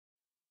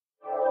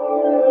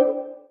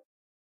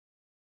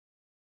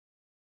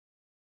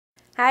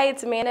Hi,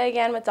 it's Amanda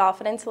again with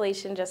Dolphin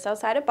Insulation just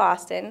outside of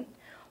Boston.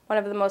 One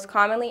of the most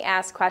commonly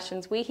asked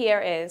questions we hear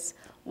is,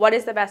 what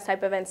is the best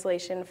type of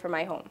insulation for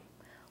my home?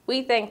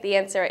 We think the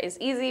answer is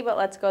easy, but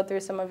let's go through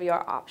some of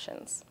your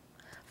options.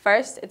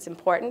 First, it's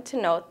important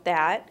to note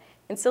that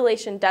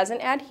insulation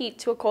doesn't add heat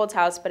to a cold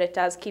house, but it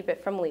does keep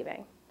it from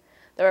leaving.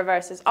 The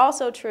reverse is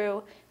also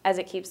true, as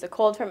it keeps the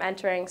cold from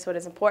entering, so it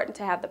is important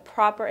to have the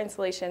proper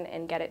insulation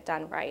and get it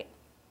done right.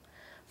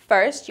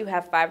 First, you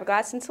have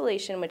fiberglass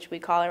insulation, which we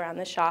call around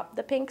the shop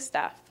the pink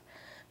stuff.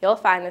 You'll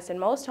find this in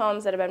most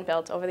homes that have been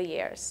built over the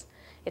years.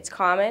 It's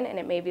common and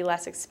it may be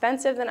less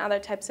expensive than other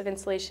types of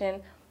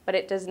insulation, but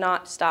it does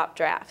not stop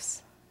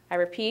drafts. I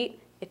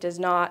repeat, it does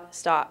not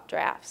stop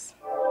drafts.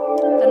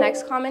 The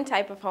next common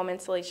type of home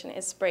insulation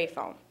is spray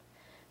foam.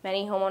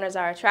 Many homeowners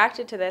are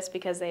attracted to this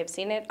because they have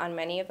seen it on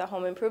many of the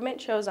home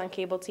improvement shows on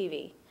cable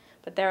TV,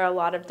 but there are a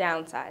lot of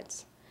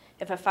downsides.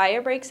 If a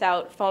fire breaks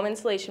out, foam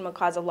insulation will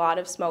cause a lot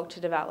of smoke to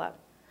develop.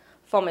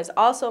 Foam is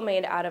also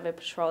made out of a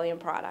petroleum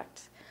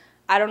product.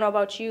 I don't know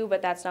about you,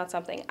 but that's not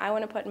something I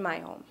want to put in my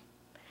home.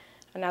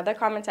 Another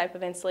common type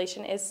of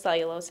insulation is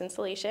cellulose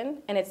insulation,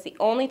 and it's the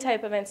only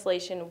type of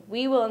insulation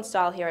we will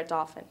install here at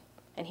Dolphin,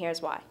 and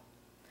here's why.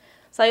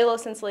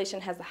 Cellulose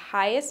insulation has the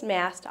highest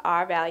mass to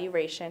R value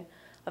ratio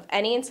of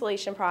any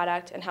insulation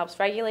product and helps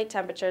regulate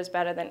temperatures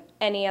better than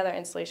any other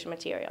insulation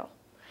material.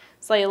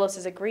 Cellulose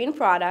is a green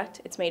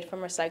product. It's made from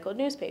recycled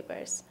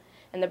newspapers.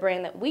 And the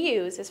brand that we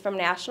use is from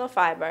National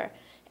Fiber,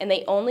 and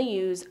they only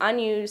use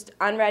unused,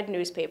 unread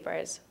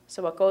newspapers,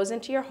 so what goes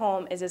into your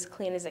home is as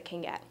clean as it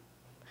can get.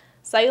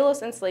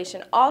 Cellulose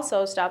insulation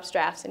also stops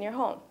drafts in your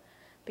home.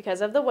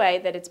 Because of the way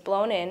that it's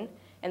blown in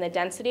and the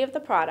density of the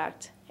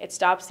product, it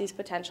stops these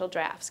potential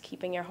drafts,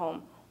 keeping your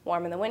home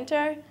warm in the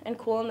winter and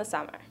cool in the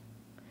summer.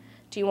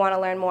 Do you want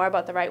to learn more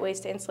about the right ways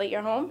to insulate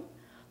your home?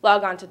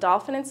 Log on to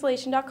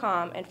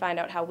dolphininsulation.com and find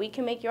out how we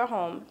can make your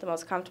home the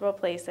most comfortable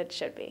place it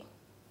should be.